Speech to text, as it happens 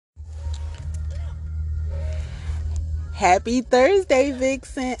Happy Thursday,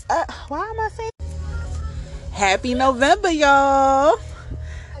 Vixen. Why am I saying? Happy November, y'all.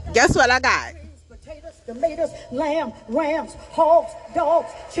 Guess what I got? Potatoes, tomatoes, lamb, rams, hogs,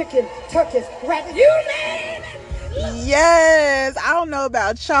 dogs, chicken, turkeys, rabbits, you name it. Yes, I don't know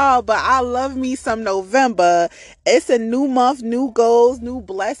about y'all, but I love me some November. It's a new month, new goals, new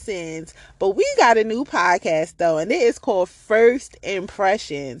blessings. But we got a new podcast though, and it is called First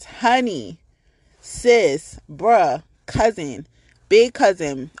Impressions. Honey, sis, bruh, cousin, big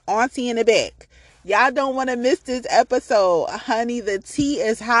cousin, auntie in the back. Y'all don't want to miss this episode. Honey, the tea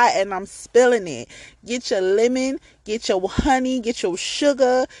is hot and I'm spilling it. Get your lemon, get your honey, get your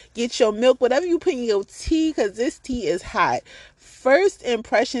sugar, get your milk, whatever you put in your tea, because this tea is hot. First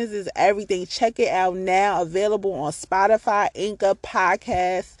Impressions is everything. Check it out now. Available on Spotify, Anchor,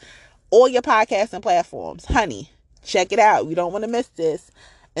 Podcasts, all your podcasting platforms. Honey, check it out. You don't want to miss this.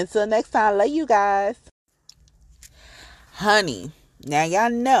 Until next time, love you guys. Honey, now y'all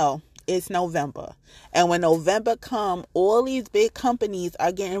know it's November. And when November come, all these big companies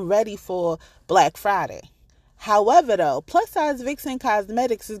are getting ready for Black Friday. However, though, Plus Size Vixen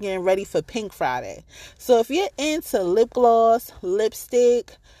Cosmetics is getting ready for Pink Friday. So if you're into lip gloss,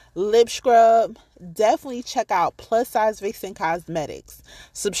 lipstick, lip scrub, definitely check out Plus Size Vixen Cosmetics.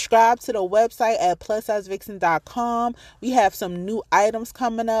 Subscribe to the website at plussizevixen.com. We have some new items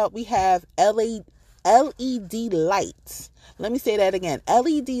coming up. We have LED lights. Let me say that again.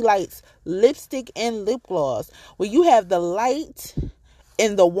 LED lights, lipstick and lip gloss, where you have the light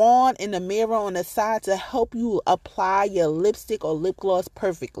and the wand and the mirror on the side to help you apply your lipstick or lip gloss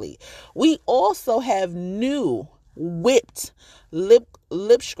perfectly. We also have new whipped lip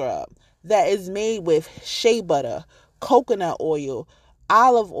scrub that is made with shea butter, coconut oil,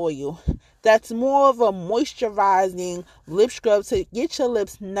 olive oil. That's more of a moisturizing lip scrub to get your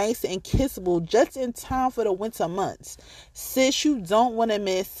lips nice and kissable just in time for the winter months. Sis, you don't want to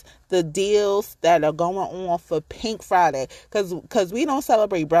miss the deals that are going on for Pink Friday, because we don't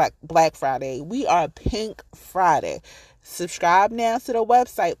celebrate Black Friday. We are Pink Friday. Subscribe now to the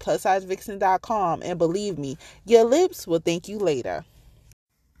website, plussizevixen.com, and believe me, your lips will thank you later.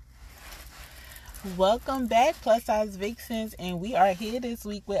 Welcome back, Plus Size Vixens, and we are here this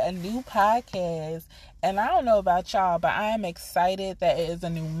week with a new podcast. And I don't know about y'all, but I am excited that it is a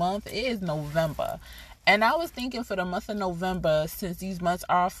new month. It is November. And I was thinking for the month of November, since these months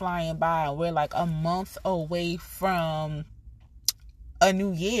are flying by, we're like a month away from a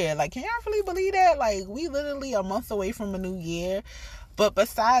new year. Like, can y'all really believe that? Like, we literally a month away from a new year. But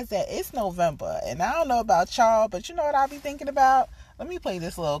besides that, it's November. And I don't know about y'all, but you know what I'll be thinking about? Let me play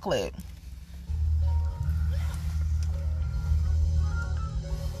this little clip.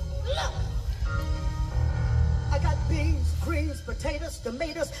 Look, I got beans, greens, potatoes,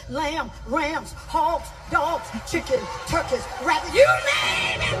 tomatoes, lamb, rams, hogs, dogs, chicken, turkeys, rabbits, you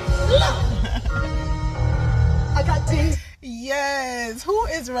name it. Look, I got beans. Yes, who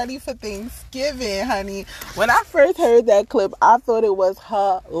is ready for Thanksgiving, honey? When I first heard that clip, I thought it was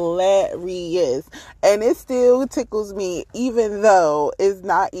hilarious. And it still tickles me, even though it's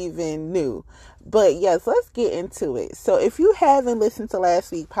not even new. But yes, let's get into it. So if you haven't listened to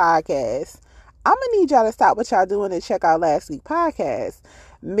last week's podcast, I'm going to need y'all to stop what y'all doing and check out last week's podcast.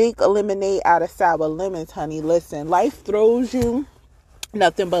 Make a lemonade out of sour lemons, honey. Listen, life throws you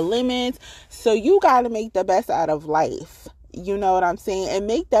nothing but lemons. So you got to make the best out of life. You know what I'm saying? And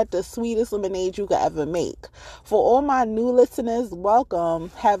make that the sweetest lemonade you could ever make. For all my new listeners,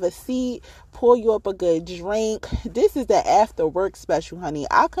 welcome. Have a seat. Pour you up a good drink. This is the after work special, honey.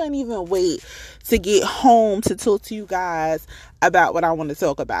 I couldn't even wait to get home to talk to you guys about what I want to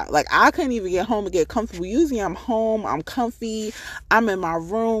talk about. Like, I couldn't even get home and get comfortable. Usually I'm home, I'm comfy, I'm in my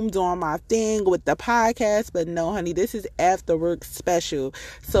room doing my thing with the podcast. But no, honey, this is after work special.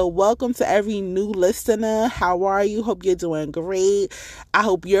 So welcome to every new listener. How are you? Hope you're doing great. I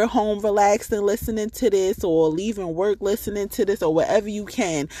hope you're home relaxed and listening to this, or leaving work listening to this, or whatever you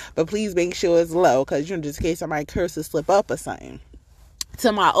can. But please make sure it's low, because you know, just in case somebody curse or slip up or something.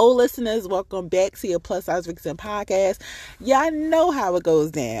 To my old listeners, welcome back to your Plus Size Vixen podcast. Y'all know how it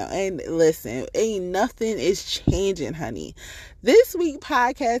goes down. And listen, ain't nothing is changing, honey. This week's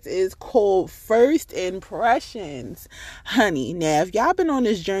podcast is called First Impressions, honey. Now, if y'all been on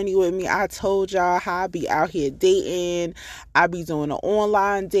this journey with me, I told y'all how I be out here dating. I be doing the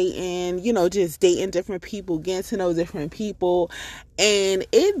online dating, you know, just dating different people, getting to know different people. And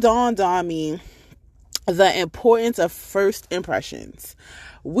it dawned on me the importance of first impressions.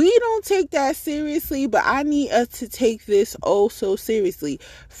 We don't take that seriously, but I need us to take this oh so seriously.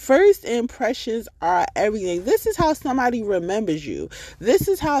 First impressions are everything. This is how somebody remembers you. This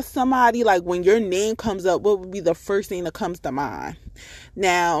is how somebody, like, when your name comes up, what would be the first thing that comes to mind?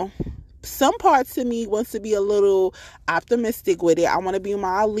 Now, some parts of me wants to be a little optimistic with it. I want to be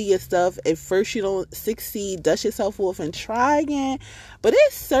my Aaliyah stuff. If first you don't succeed, dust yourself off and try again. But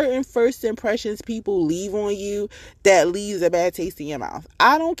there's certain first impressions people leave on you that leaves a bad taste in your mouth.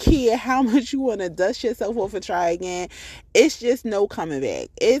 I don't care how much you want to dust yourself off and try again. It's just no coming back.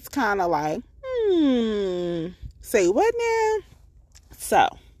 It's kind of like, say what now? So,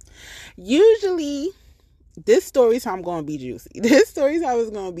 usually, this story's how I'm going to be juicy. This story's how it's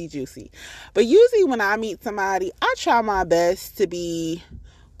going to be juicy. But usually when I meet somebody, I try my best to be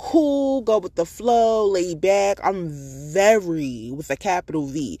cool, go with the flow, lay back. I'm very, with a capital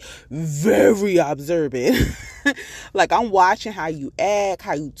V, very observant. Like, I'm watching how you act,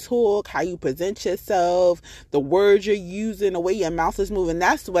 how you talk, how you present yourself, the words you're using, the way your mouth is moving.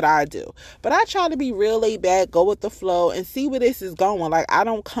 That's what I do. But I try to be real laid back, go with the flow, and see where this is going. Like, I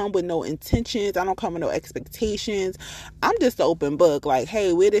don't come with no intentions. I don't come with no expectations. I'm just an open book. Like,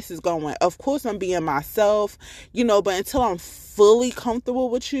 hey, where this is going. Of course, I'm being myself, but until I'm fully comfortable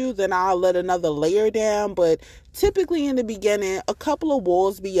with you, then I'll let another layer down. But typically in the beginning, a couple of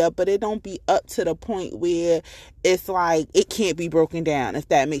walls be up, but it don't be up to the point where it's like it can't be broken down, if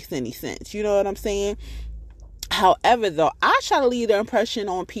that makes any sense. You know what I'm saying? However, though, I try to leave the impression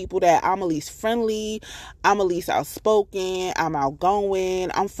on people that I'm at least friendly, I'm at least outspoken, I'm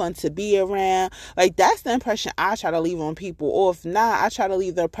outgoing, I'm fun to be around. Like, that's the impression I try to leave on people. Or if not, I try to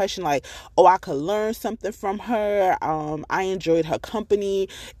leave the impression like, oh, I could learn something from her. I enjoyed her company.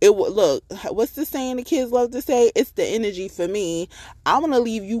 Look, what's the saying the kids love to say? It's the energy for me. I'm going to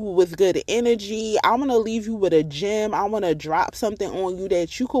leave you with good energy. I'm going to leave you with a gem. I want to drop something on you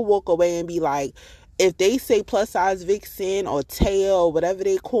that you could walk away and be like, if they say plus size vixen or tail or whatever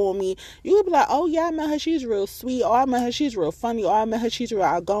they call me, you would be like, oh yeah, I met her, she's real sweet. Or I met her, she's real funny. Or I met her, she's real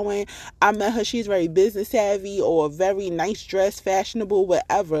outgoing. I met her, she's very business savvy or very nice dress, fashionable,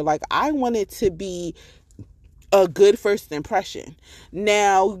 whatever. Like, I want it to be a good first impression.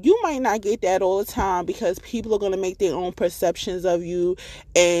 Now, you might not get that all the time because people are going to make their own perceptions of you.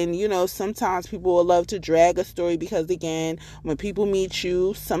 And, sometimes people will love to drag a story because, again, when people meet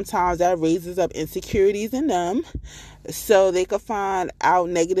you, sometimes that raises up insecurities in them. So they could find out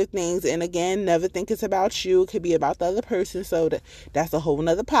negative things. And again, never think it's about you. It could be about the other person. So that's a whole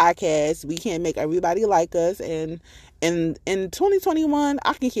nother podcast. We can't make everybody like us. And in 2021,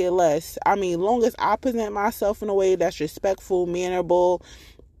 I can care less. I mean, long as I present myself in a way that's respectful, mannerable,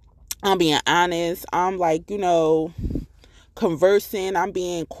 I'm being honest, I'm like, conversing, I'm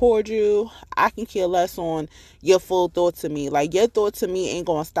being cordial, I can care less on your full thoughts of me. Like, your thoughts of me ain't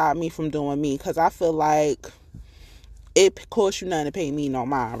gonna stop me from doing me, because I feel like it costs you nothing to pay me no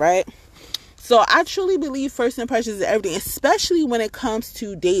mind, right? So I truly believe first impressions is everything, especially when it comes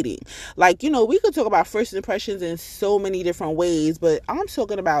to dating. Like, we could talk about first impressions in so many different ways, but I'm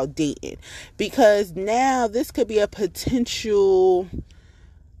talking about dating, because now this could be a potential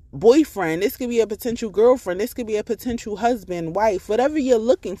boyfriend, this could be a potential girlfriend, this could be a potential husband, wife, whatever you're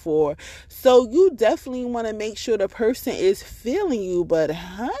looking for. So you definitely want to make sure the person is feeling you. But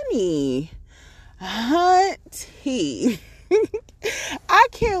hunty, I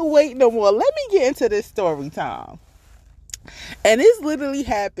can't wait no more. Let me get into this story time. And this literally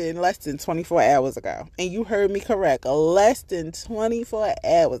happened less than 24 hours ago. And you heard me correct. Less than 24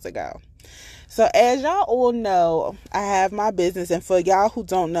 hours ago. So as y'all all know, I have my business. And for y'all who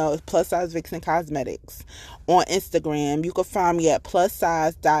don't know, it's Plus Size Vixen Cosmetics on Instagram. You can find me at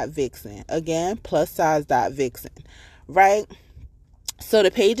plussize.vixen. Again, plussize.vixen. Right? So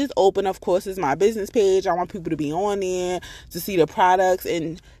the page is open, of course, it's my business page. I want people to be on there to see the products.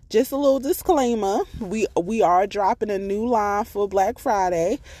 And just a little disclaimer, we are dropping a new line for Black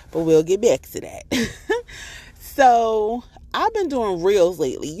Friday, but we'll get back to that. So I've been doing reels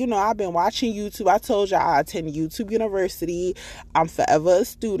lately. I've been watching YouTube. I told y'all I attend YouTube University. I'm forever a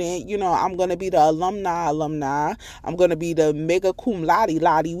student. I'm going to be the alumni. I'm going to be the mega cum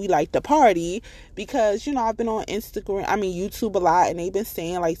laude. We like to party because, I've been on YouTube a lot, and they've been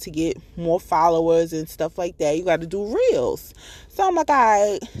saying, like, to get more followers and stuff like that, you got to do reels. So I'm like, all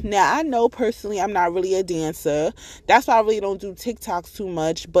right. Now, I know personally I'm not really a dancer. That's why I really don't do TikToks too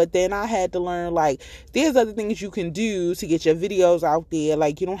much. But then I had to learn, like, there's other things you can do to get your videos out there.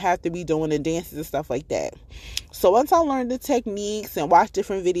 Like, you don't have to be doing the dances and stuff like that. So once I learned the techniques and watched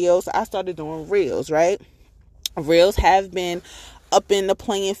different videos, I started doing reels, right? Reels have been up in the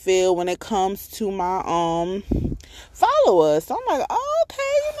playing field when it comes to my followers. So I'm like, oh,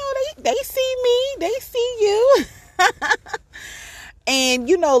 okay, they see me, they see you. And,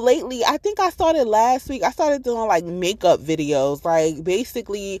 lately, I think I started last week, I started doing, like, makeup videos, like,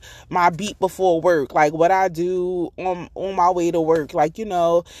 basically my beat before work, like, what I do on my way to work, like,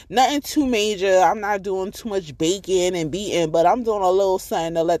 nothing too major. I'm not doing too much baking and beating, but I'm doing a little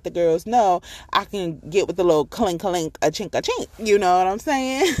something to let the girls know I can get with a little clink, a chink, you know what I'm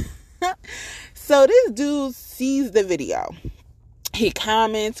saying? So this dude sees the video. He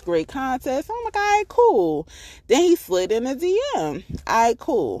comments, great contest. I'm like, all right, cool. Then he slid in a DM. All right,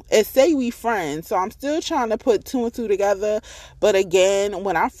 cool. It say we friends, so I'm still trying to put two and two together. But again,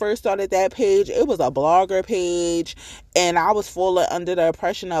 when I first started that page, it was a blogger page, and I was fully under the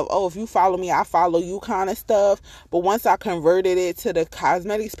impression of, oh, if you follow me, I follow you kind of stuff. But once I converted it to the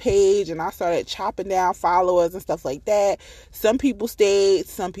cosmetics page and I started chopping down followers and stuff like that, some people stayed,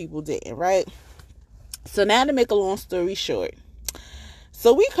 some people didn't, right? So now to make a long story short,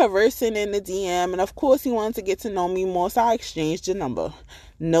 so we conversing in the DM, and of course he wanted to get to know me more, so I exchanged the number.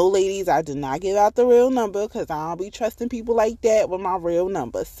 No, ladies, I did not give out the real number because I don't be trusting people like that with my real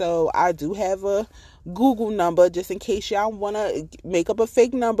number. So I do have a Google number just in case y'all want to make up a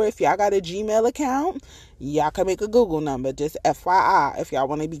fake number. If y'all got a Gmail account, y'all can make a Google number. Just FYI if y'all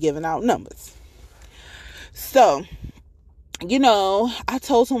want to be giving out numbers. So, I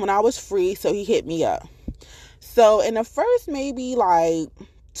told him when I was free, so he hit me up. So in the first maybe like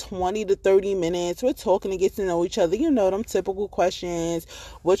 20 to 30 minutes, we're talking to get to know each other. Them typical questions.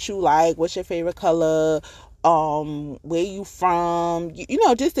 What you like? What's your favorite color? Where you from?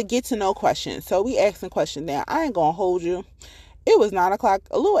 Just to get to know questions. So we asking questions now. I ain't gonna hold you. It was 9 o'clock,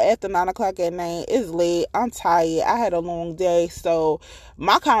 a little after 9 o'clock at night. It's late. I'm tired. I had a long day. So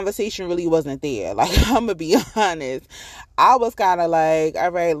my conversation really wasn't there. Like, I'm going to be honest. I was kind of like, all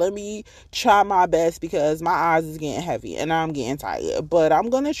right, let me try my best because my eyes is getting heavy and I'm getting tired. But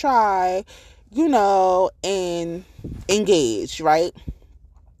I'm going to try, and engage, right?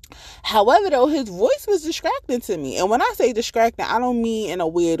 However, though, his voice was distracting to me. And when I say distracting, I don't mean in a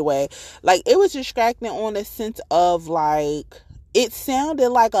weird way. Like, it was distracting on the sense of, like, it sounded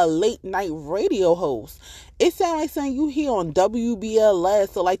like a late night radio host. It sounded like something you hear on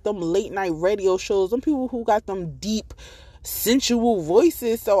WBLS or like them late night radio shows. Them people who got them deep, sensual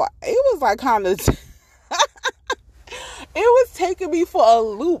voices. So it was like kind of... It was taking me for a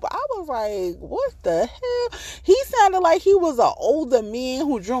loop. I was like, what the hell? He sounded like he was an older man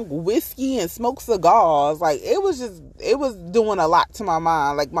who drank whiskey and smoked cigars. Like, it was doing a lot to my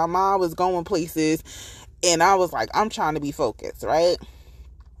mind. Like, my mind was going places, and I was like, I'm trying to be focused, right?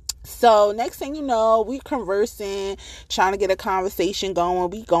 So next thing you know, we conversing, trying to get a conversation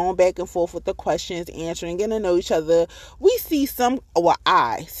going. We going back and forth with the questions, answering, getting to know each other. I see some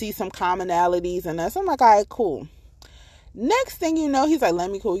commonalities in us. I'm like, all right, cool. Next thing you know, he's like, let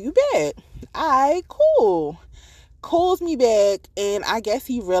me call you back. All right, cool. Calls me back, and I guess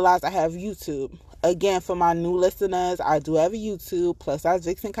he realized I have YouTube. Again, for my new listeners, I do have a YouTube, Plus Size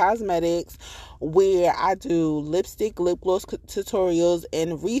Vixen Cosmetics, where I do lipstick, lip gloss tutorials,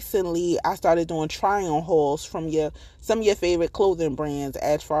 and recently I started doing try-on hauls from some of your favorite clothing brands,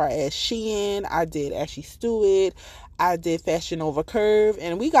 as far as Shein. I did Ashley Stewart, I did Fashion Nova Curve,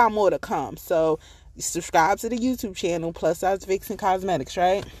 and we got more to come. So subscribe to the YouTube channel, Plus Size Vixen Cosmetics,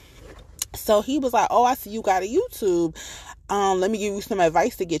 right? So he was like, oh, I see you got a YouTube. Let me give you some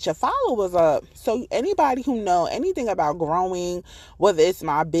advice to get your followers up. So anybody who know anything about growing, whether it's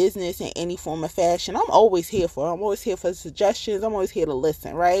my business in any form of fashion, I'm always here for. I'm always here for suggestions. I'm always here to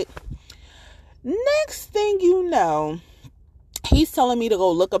listen, right? Next thing you know, he's telling me to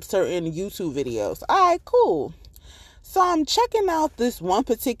go look up certain YouTube videos. All right, cool. So I'm checking out this one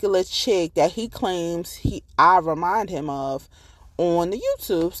particular chick that he claims I remind him of on the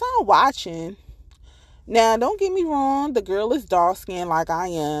YouTube. So I'm watching. Now, don't get me wrong. The girl is dark skinned like I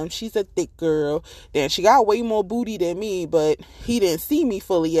am. She's a thick girl. Then she got way more booty than me, but he didn't see me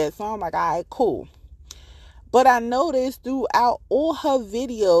fully yet. So I'm like, all right, cool. But I noticed throughout all her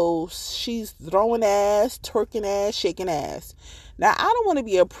videos, she's throwing ass, twerking ass, shaking ass. Now, I don't want to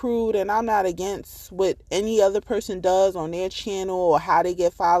be a prude, and I'm not against what any other person does on their channel or how they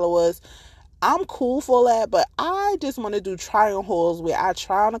get followers. I'm cool for that, but I just want to do try-on hauls where I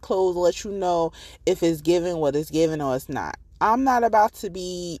try on the clothes, let you know if it's giving what it's giving or it's not. I'm not about to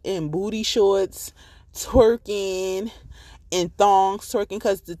be in booty shorts, twerking, and thongs twerking,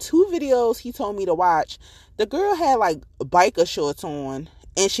 because the two videos he told me to watch, the girl had like biker shorts on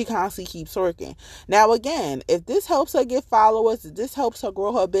And she constantly keeps working. Now, again, if this helps her get followers, if this helps her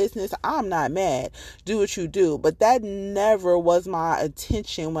grow her business, I'm not mad. Do what you do. But that never was my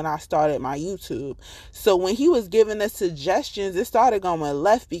intention when I started my YouTube. So when he was giving us suggestions, it started going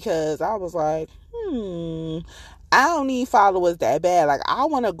left because I was like, I don't need followers that bad. Like, I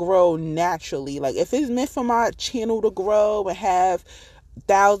want to grow naturally. Like, if it's meant for my channel to grow and have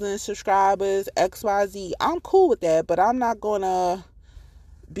 1,000 subscribers, XYZ, I'm cool with that. But I'm not going to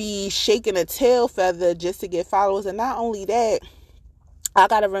be shaking a tail feather just to get followers. And not only that, I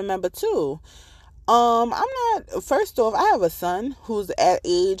gotta remember too, first off, I have a son who's at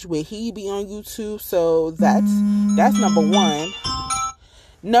age where he be on YouTube, so that's number one.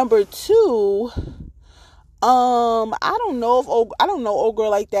 Number two, I don't know old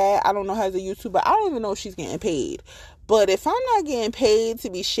girl like that. I don't know her as a YouTuber. I don't even know if she's getting paid. But if I'm not getting paid to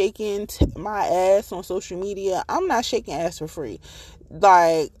be shaking my ass on social media, I'm not shaking ass for free.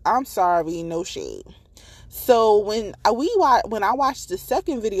 Like, I'm sorry, no shade. So when I watched the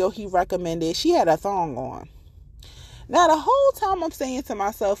second video he recommended, she had a thong on. Now, the whole time I'm saying to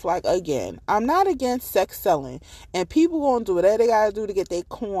myself, like, again, I'm not against sex selling. And people going to do whatever they got to do to get their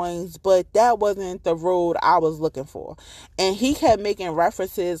coins. But that wasn't the road I was looking for. And he kept making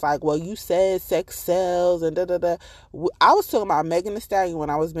references like, well, you said sex sells and da-da-da. I was talking about Megan Thee Stallion when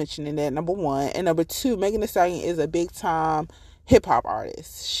I was mentioning that, number one. And number two, Megan Thee Stallion is a big-time hip-hop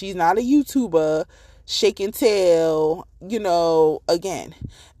artist. She's not a YouTuber shaking tail, again.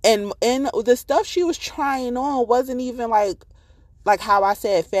 And the stuff she was trying on wasn't even like how I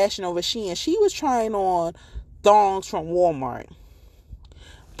said fashion over Shein. She was trying on thongs from Walmart,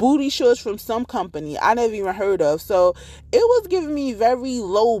 booty shorts from some company I never even heard of. So it was giving me very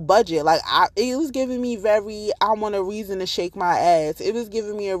low budget. It was giving me I want a reason to shake my ass. It was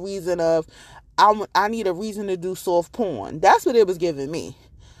giving me a reason of I need a reason to do soft porn. That's what it was giving me.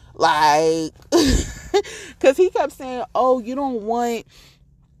 Like, because he kept saying, oh, you don't want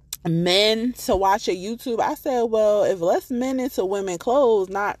men to watch your YouTube. I said, well, if less men into women clothes,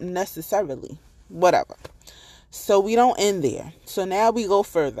 not necessarily. Whatever. So we don't end there. So now we go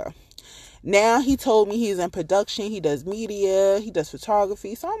further. Now he told me he's in production. He does media. He does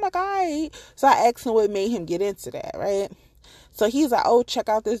photography. So I'm like, all right. So I asked him what made him get into that, right? So he's like, oh, check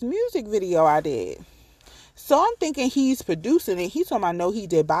out this music video I did. So I'm thinking he's producing it. He told me I know he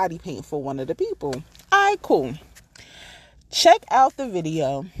did body paint for one of the people. All right, cool. Check out the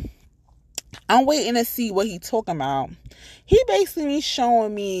video. I'm waiting to see what he's talking about. He basically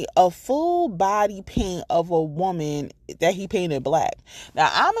showing me a full body paint of a woman that he painted black. Now,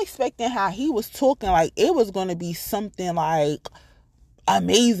 I'm expecting how he was talking like it was going to be something like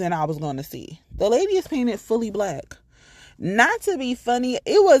amazing I was going to see. The lady is painted fully black. Not to be funny,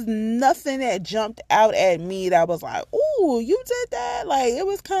 it was nothing that jumped out at me that was like, ooh, you did that? Like, it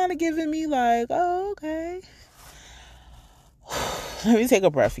was kind of giving me like, oh, okay. Let me take a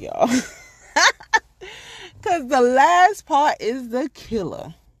breath, y'all. Because the last part is the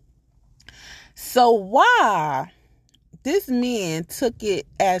killer. So why this man took it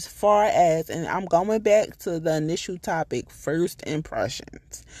as far as, and I'm going back to the initial topic, first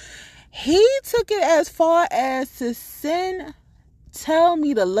impressions. He took it as far as to tell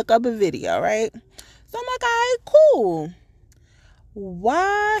me to look up a video, right? So I'm like, all right, cool.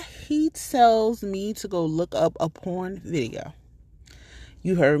 Why he tells me to go look up a porn video?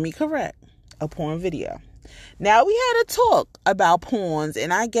 You heard me correct. A porn video. Now, we had a talk about porns,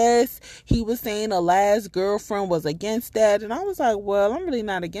 and I guess he was saying the last girlfriend was against that, and I was like, well, I'm really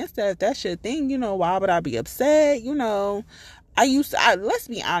not against that. If that's your thing, why would I be upset? Let's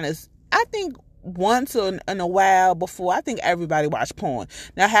be honest, I think once in a while before, I think everybody watched porn.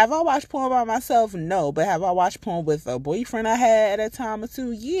 Now, have I watched porn by myself? No. But have I watched porn with a boyfriend I had at a time or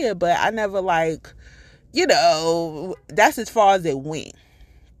two? Yeah, but I never that's as far as it went.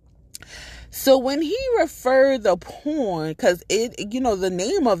 So when he referred the porn, because the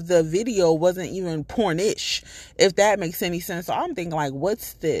name of the video wasn't even pornish, if that makes any sense. So I'm thinking like,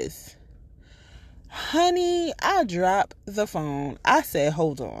 what's this? Honey, I dropped the phone. I said,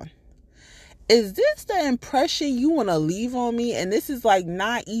 hold on. Is this the impression you want to leave on me? And this is like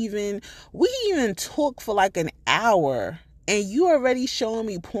not even, we even talk for like an hour and you already showing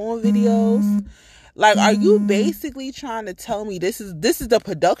me porn videos. Like, are you basically trying to tell me this is the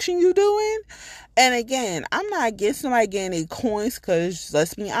production you doing? And again, I'm not against somebody getting their coins because,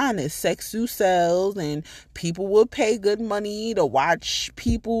 let's be honest, sex do sells and people will pay good money to watch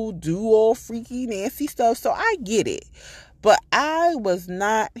people do all freaky, nasty stuff. So I get it. But I was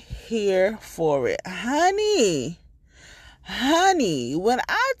not here for it. Honey, when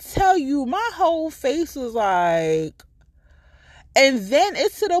I tell you, my whole face was like, And then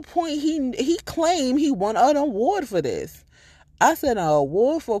it's to the point he claimed he won an award for this. I said, an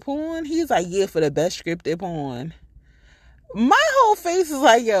award for porn? He's like, yeah, for the best scripted porn. My whole face is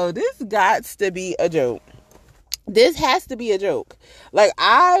like, yo, this gots to be a joke. This has to be a joke. Like,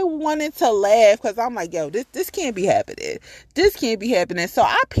 I wanted to laugh because I'm like, yo, this can't be happening. This can't be happening. So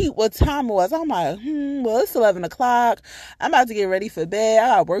I peeped what time it was. I'm like, well, it's 11 o'clock. I'm about to get ready for bed. I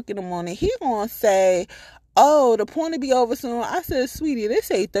got work in the morning. He gonna say, oh, the porn will be over soon. I said, sweetie, they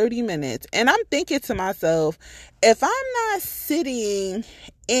say 30 minutes. And I'm thinking to myself, if I'm not sitting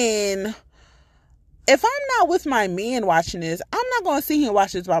in... If I'm not with my man watching this, I'm not going to sit here and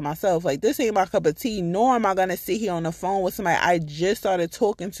watch this by myself. Like, this ain't my cup of tea, nor am I going to sit here on the phone with somebody I just started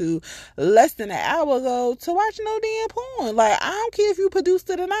talking to less than an hour ago to watch no damn porn. Like, I don't care if you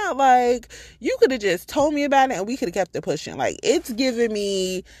produced it or not. Like, you could have just told me about it and we could have kept it pushing. Like, it's giving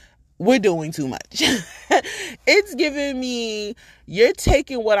me... we're doing too much. It's giving me, you're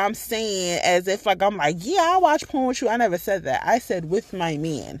taking what I'm saying as if like, I'm like, yeah, I watch porn with you. I never said that. I said with my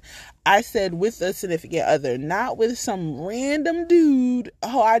man. I said with a significant other, not with some random dude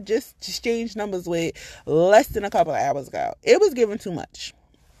who I just exchanged numbers with less than a couple of hours ago. It was giving too much.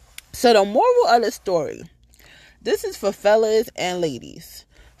 So the moral of the story, this is for fellas and ladies.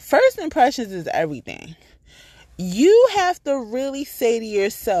 First impressions is everything. You have to really say to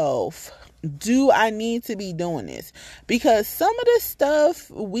yourself, do I need to be doing this? Because some of the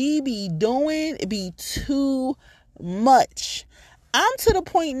stuff we be doing be too much. I'm to the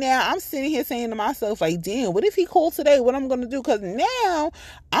point now, I'm sitting here saying to myself, like, damn, what if he called today? What I'm going to do? Because now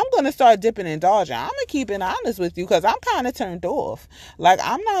I'm going to start dipping and dodging. I'm going to keep it honest with you because I'm kind of turned off. Like,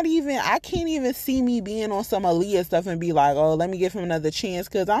 I can't even see me being on some Aaliyah stuff and be like, oh, let me give him another chance.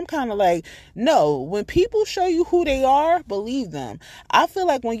 Because I'm kind of like, no, when people show you who they are, believe them. I feel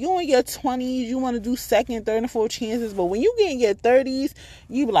like when you're in your 20s, you want to do second, third, and fourth chances. But when you get in your 30s,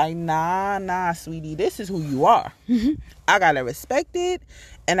 you be like, nah, sweetie, this is who you are. I gotta respect it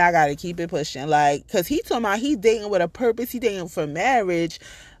and I gotta keep it pushing. Like, cause he talking about he dating with a purpose, he dating for marriage.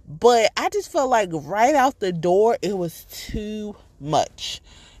 But I just felt like right out the door, it was too much.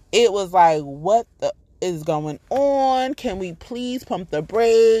 It was like, what the is going on? Can we please pump the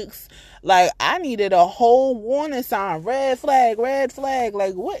brakes? Like, I needed a whole warning sign. Red flag.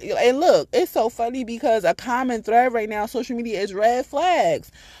 Like, what? And look, it's so funny because a common thread right now on social media is red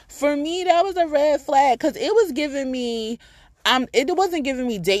flags. For me, that was a red flag because it was giving me, it wasn't giving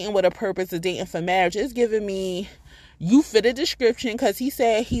me dating with a purpose or dating for marriage. It's giving me, you fit a description because he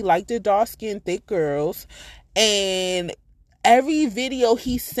said he liked the dark-skinned, thick girls. And every video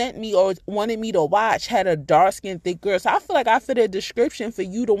he sent me or wanted me to watch had a dark-skinned, thick girl. So I feel like I fit a description for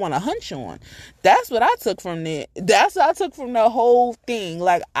you to want to hunch on. That's what I took from it. That's what I took from the whole thing.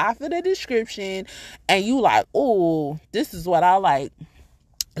 Like, I fit a description and you like, oh, this is what I like.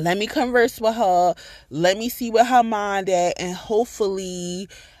 Let me converse with her. Let me see where her mind at. And hopefully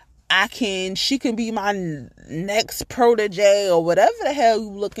she can be my next protege or whatever the hell you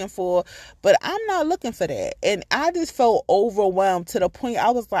looking for. But I'm not looking for that. And I just felt overwhelmed to the point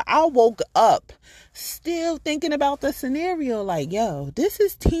I was like, I woke up still thinking about the scenario. Like, yo, this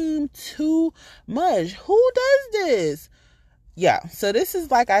is team too much. Who does this? Yeah, so this is,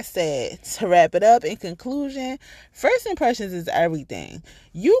 like I said, to wrap it up, in conclusion, first impressions is everything.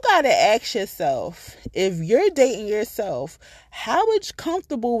 You got to ask yourself, if you're dating yourself, how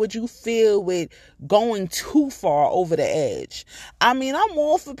comfortable would you feel with going too far over the edge? I mean, I'm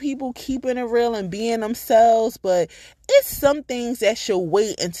all for people keeping it real and being themselves, but it's some things that should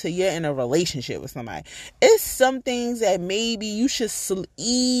wait until you're in a relationship with somebody. It's some things that maybe you should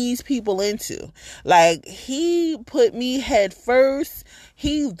ease people into. Like, he put me head first.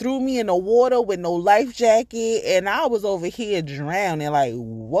 He threw me in the water with no life jacket, and I was over here drowning. Like,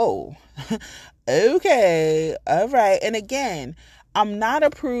 whoa. Okay, all right. And again, I'm not a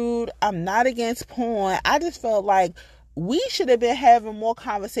prude. I'm not against porn. I just felt like we should have been having more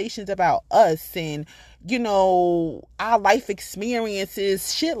conversations about us and, you know, our life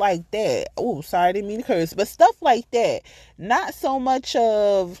experiences, shit like that. Oh, sorry, I didn't mean to curse, but stuff like that. Not so much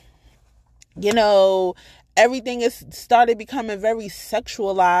of, you know, everything has started becoming very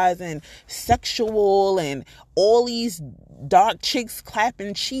sexualized and sexual and all these dark chicks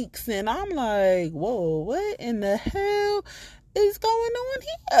clapping cheeks. And I'm like, whoa, what in the hell is going on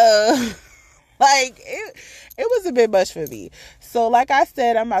here? Like, it was a bit much for me. So, like I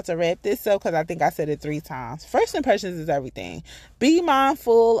said, I'm about to wrap this up because I think I said it 3 times. First impressions is everything. Be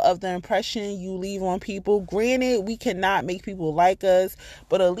mindful of the impression you leave on people. Granted, we cannot make people like us,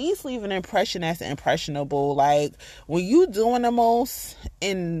 but at least leave an impression that's impressionable. Like, when you doing the most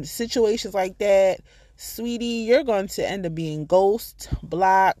in situations like that, sweetie, you're going to end up being ghosted,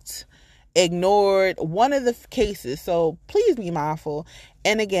 blocked, ignored, one of the cases. So please be mindful.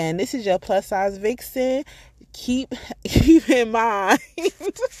 And again, this is your plus size vixen. Keep in mind.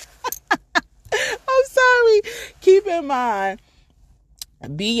 I'm sorry. Keep in mind.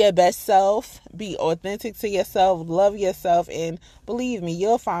 Be your best self. Be authentic to yourself. Love yourself. And believe me,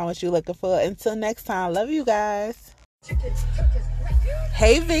 you'll find what you're looking for. Until next time. Love you guys.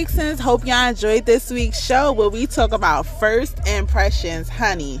 Hey Vixens. Hope y'all enjoyed this week's show where we talk about first impressions.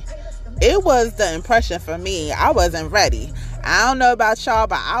 Honey, it was the impression for me. I wasn't ready. I don't know about y'all,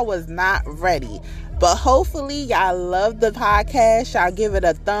 but I was not ready. But hopefully y'all love the podcast. Y'all give it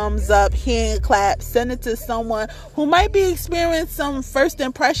a thumbs up, hand clap, send it to someone who might be experiencing some first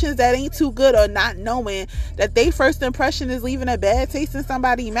impressions that ain't too good, or not knowing that their first impression is leaving a bad taste in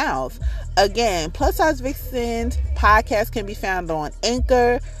somebody's mouth. Again, Plus Size Vixen podcast can be found on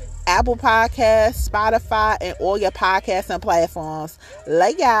Anchor, Apple Podcasts, Spotify, and all your podcasts and platforms.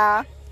 Love y'all.